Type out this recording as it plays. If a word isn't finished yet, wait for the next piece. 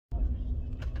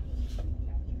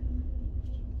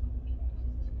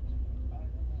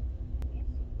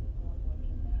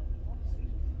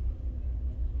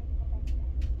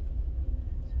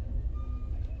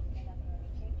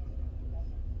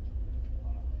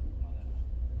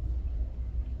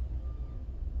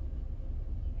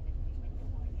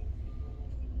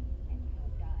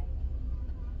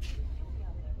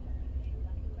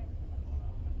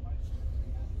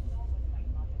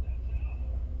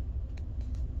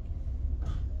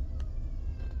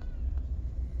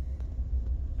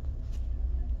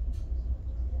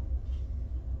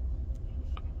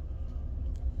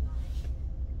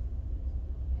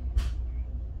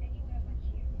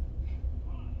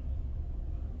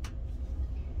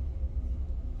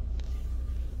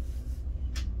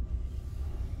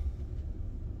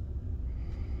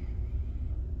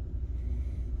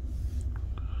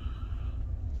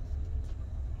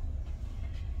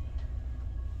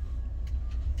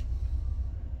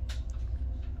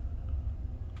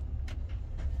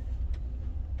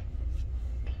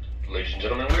Ladies and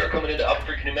gentlemen, we are coming into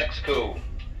Albuquerque, New Mexico.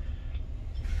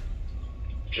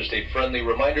 Just a friendly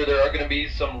reminder, there are going to be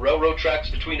some railroad tracks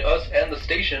between us and the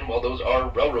station. While those are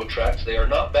railroad tracks, they are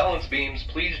not balance beams.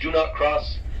 Please do not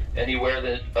cross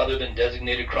anywhere other than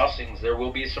designated crossings. There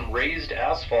will be some raised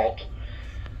asphalt.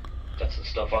 That's the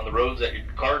stuff on the roads that your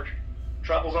car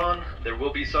travels on. There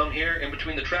will be some here in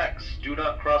between the tracks. Do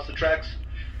not cross the tracks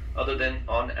other than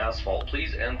on asphalt,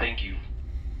 please, and thank you.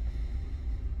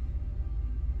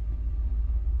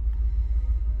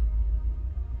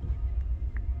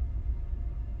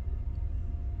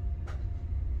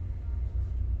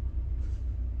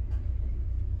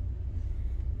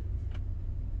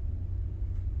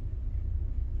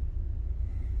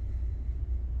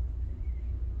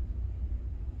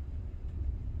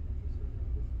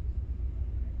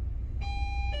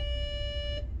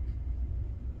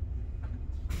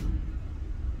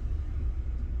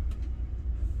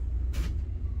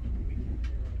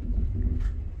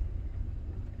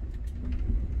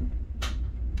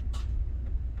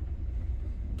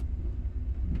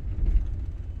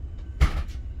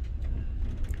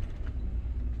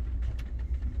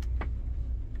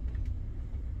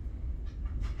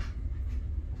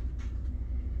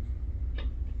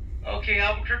 Okay,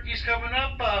 Albuquerque's coming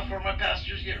up. For my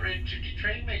passengers, get ready to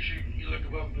detrain. Make sure you look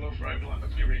above and below for I belong.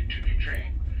 Get ready to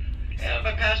detrain.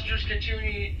 My passengers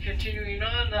continuing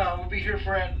on. We'll be here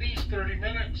for at least 30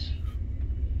 minutes.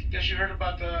 Guess you heard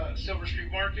about the Silver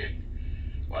Street Market.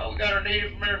 Well, we got our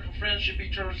Native American friends should be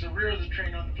towards the rear of the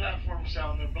train on the platform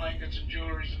selling their blankets and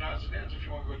jewelries and odds and ends if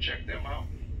you want to go check them out.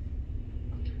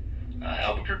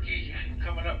 Albuquerque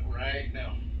coming up right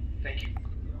now. Thank you.